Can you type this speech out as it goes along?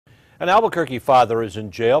An Albuquerque father is in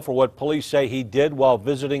jail for what police say he did while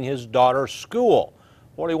visiting his daughter's school.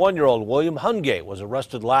 41-year-old William Hungate was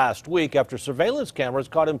arrested last week after surveillance cameras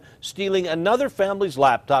caught him stealing another family's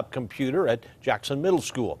laptop computer at Jackson Middle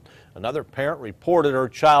School. Another parent reported her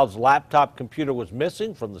child's laptop computer was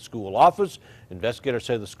missing from the school office. Investigators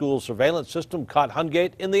say the school's surveillance system caught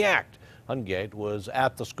Hungate in the act. Hungate was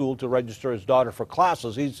at the school to register his daughter for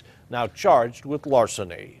classes. He's now charged with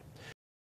larceny.